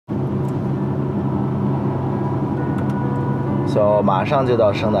So 马上就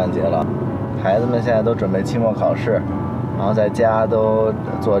到圣诞节了，孩子们现在都准备期末考试，然后在家都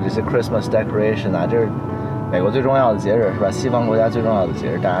做这些 Christmas decoration 啊，这是美国最重要的节日是吧？西方国家最重要的节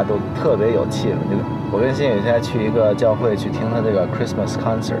日，大家都特别有气氛。我跟新宇现在去一个教会去听他这个 Christmas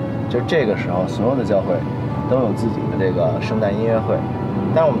concert， 就是这个时候所有的教会都有自己的这个圣诞音乐会。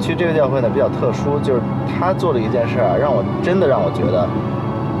但是我们去这个教会呢比较特殊，就是他做了一件事啊，真的让我觉得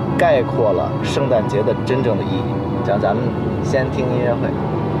概括了圣诞节的真正的意义。讲咱们先听音乐会。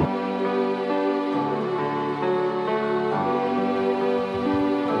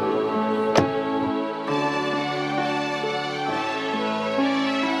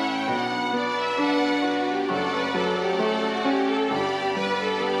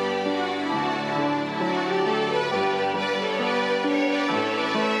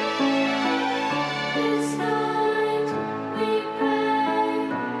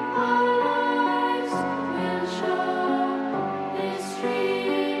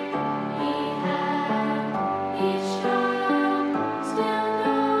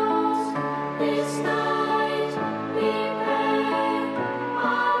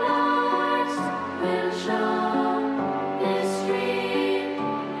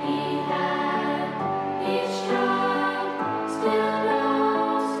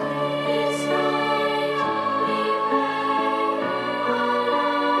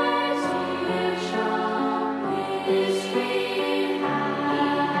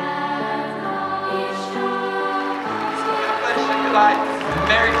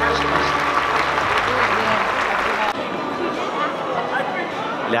Merry Christmas.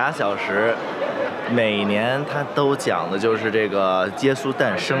 2小时，每年它都讲的就是这个耶稣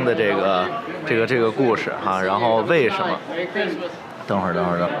诞生的这个故事哈。然后为什么？等会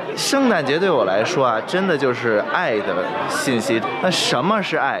儿，圣诞节对我来说啊，真的就是爱的信息。那什么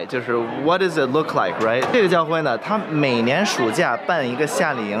是爱？就是 What does it look like, right？ 这个教会呢，它每年暑假办一个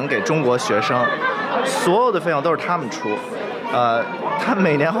夏令营给中国学生，所有的费用都是他们出。他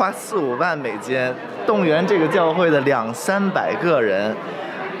每年花4、5万美金，动员这个教会的200-300个人，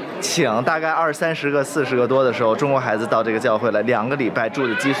请大概20-30个、40个多的时候，中国孩子到这个教会来2个礼拜住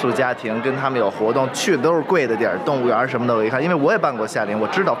的寄宿家庭，跟他们有活动，去的都是贵的地儿，动物园什么的我一看，因为我也办过夏令营，我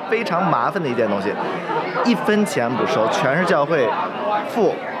知道非常麻烦的一件东西，1分钱不收，全是教会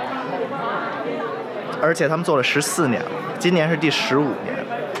付，而且他们做了14年了，今年是第15年。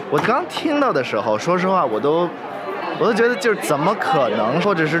我刚听到的时候，说实话，我都觉得就是怎么可能，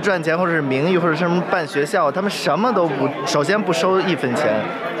或者是赚钱，或者是名誉，或者是什么办学校，他们什么都不，首先不收1分钱，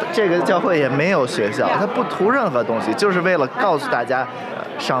这个教会也没有学校，他不图任何东西，就是为了告诉大家，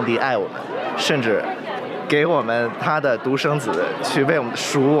上帝爱我们，甚至给我们他的独生子去为我们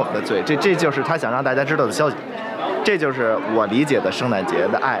赎我们的罪，这就是他想让大家知道的消息，这就是我理解的圣诞节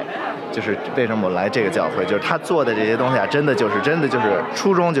的爱，就是为什么我来这个教会，就是他做的这些东西啊，真的就是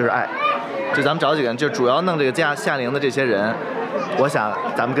初衷就是爱。就咱们找几个人，就主要弄这个夏令营的这些人，我想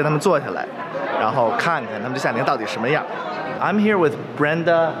咱们跟他们坐下来，然后看看他们这夏令营到底什么样。I'm here with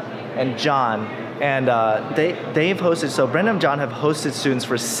Brenda and John, and they've hosted. So Brenda and John have hosted students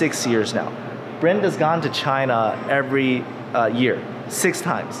for 6 years now. Brenda's gone to China every year, 6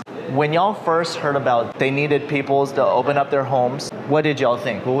 times. When y'all first heard about they needed people to open up their homes, what did y'all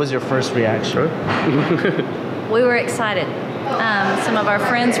think? What was your first reaction? We were excited. Some of our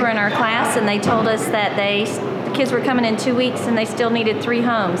friends were in our class and they told us that the kids were coming in 2 weeks and they still needed 3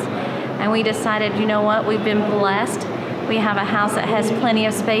 homes. And we decided, you know what, we've been blessed. We have a house that has plenty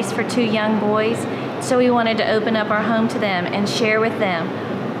of space for 2 young boys. So we wanted to open up our home to them and share with them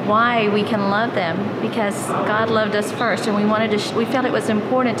why we can love them, because God loved us first, and we felt it was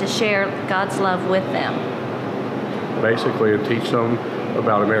important to share God's love with them. Basically, to teach them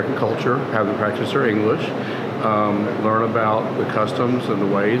about American culture, have them practice their English, learn about the customs and the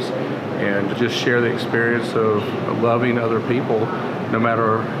ways, and to just share the experience of loving other people, no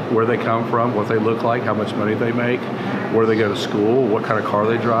matter where they come from, what they look like, how much money they make, where they go to school, what kind of car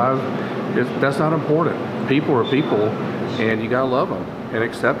they drive. That's not important. People are people, and you gotta love them and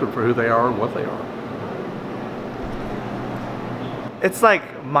accept them for who they are and what they are. It's like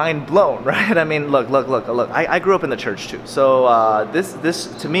mind blown, right? I mean, look. I grew up in the church too, so this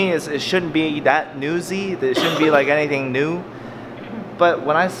to me it shouldn't be that newsy. It shouldn't be like anything new. But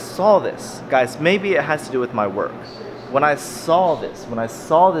when I saw this, guys, maybe it has to do with my work. When I saw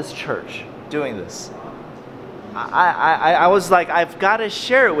this church doing this, I was like, I've got to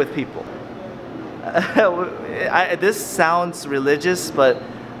share it with people. This sounds religious, but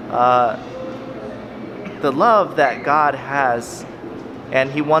the love that God has and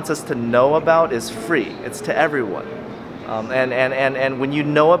He wants us to know about is free. It's to everyone. And when you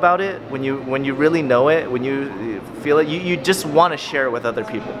know about it, when you really know it, when you feel it, you just want to share it with other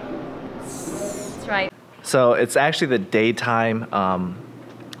people. That's right. So it's actually the daytime. I'm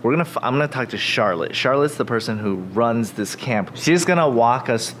gonna talk to Charlotte. Charlotte's the person who runs this camp. She's gonna walk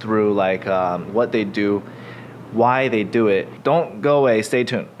us through like what they do, why they do it. Don't go away. Stay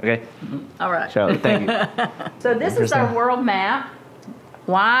tuned. Okay. All right. Charlotte, thank you. So this is our world map.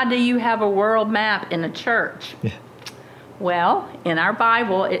 Why do you have a world map in a church? Yeah. Well, in our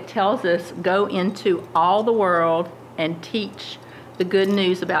Bible, it tells us go into all the world and teach the good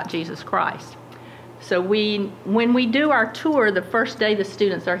news about Jesus Christ. So when we do our tour, the first day the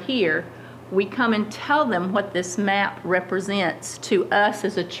students are here, we come and tell them what this map represents to us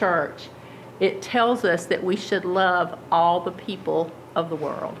as a church. It tells us that we should love all the people of the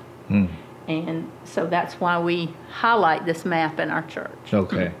world. And so that's why we highlight this map in our church.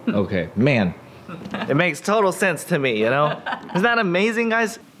 Okay, okay. Man, it makes total sense to me, you know? Isn't that amazing,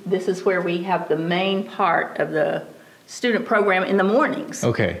 guys? This is where we have the main part of the student program in the mornings.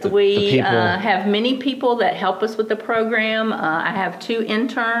 Okay. We have many people that help us with the program. I have 2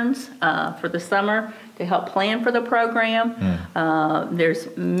 interns for the summer to help plan for the program. There's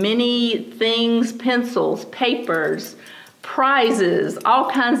many things, pencils, papers, prizes, all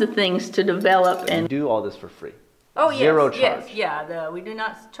kinds of things to develop. And do all this for free. oh yes, Zero charge. yes, yeah. We do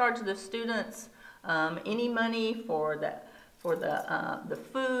not charge the students any money for the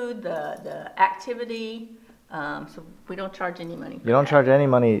food, the activity. So we don't charge any money. You don't charge any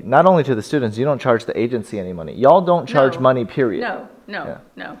money, not only to the students, you don't charge the agency any money. Y'all don't charge money, period. No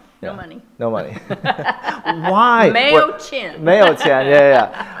money. No money. Why? 没有钱。没有钱 yeah.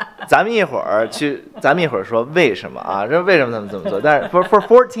 咱们一会儿说为什么啊？这为什么他们这么做？但是 for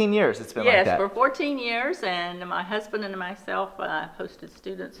 14 years it's been like Yes, that. for 14 years, and my husband and myself hosted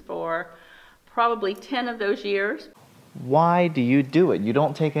students for probably 10 of those years. Why do you do it? You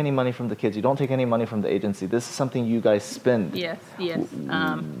don't take any money from the kids. You don't take any money from the agency. This is something you guys spend. Yes.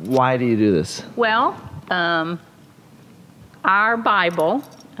 Why do you do this? Well, our Bible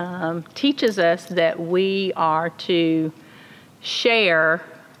teaches us that we are to share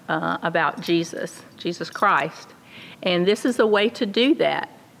about Jesus Christ. And this is a way to do that.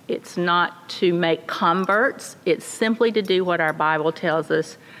 It's not to make converts. It's simply to do what our Bible tells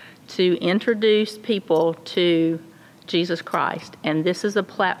us, to introduce people to Jesus Christ. And this is a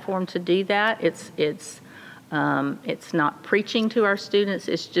platform to do that. It's not preaching to our students.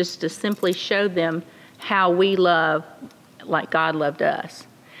 It's just to simply show them how we love like God loved us.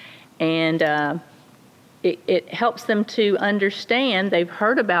 And it helps them to understand. They've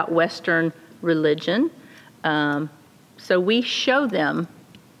heard about Western religion. So we show them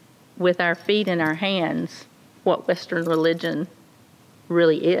with our feet and our hands what Western religion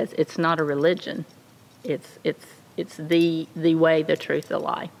really is. It's not a religion. It's the way, the truth, the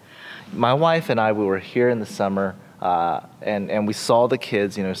life. My wife and I, we were here in the summer, and we saw the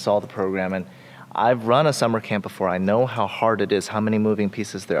kids, saw the program, and I've run a summer camp before. I know how hard it is, how many moving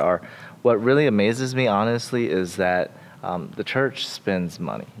pieces there are. What really amazes me, honestly, is that the church spends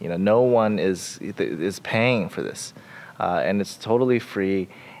money. No one is paying for this, and it's totally free,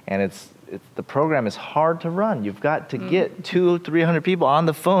 and the program is hard to run. You've got to get 200-300 people on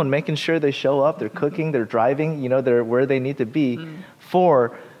the phone, making sure they show up, they're cooking, they're driving, they're where they need to be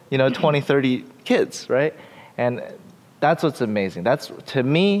for, 20-30 kids, right? And that's what's amazing. To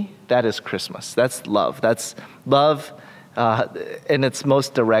me, that is Christmas. That's love. That's love in its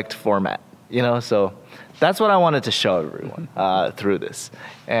most direct format, So that's what I wanted to show everyone through this.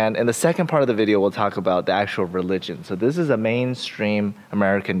 And in the second part of the video, we'll talk about the actual religion. So this is a mainstream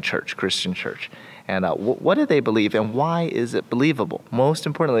American church, Christian church. And what do they believe and why is it believable? Most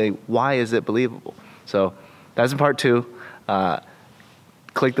importantly, why is it believable? So that's in part 2.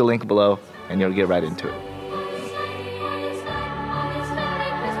 Click the link below and you'll get right into it.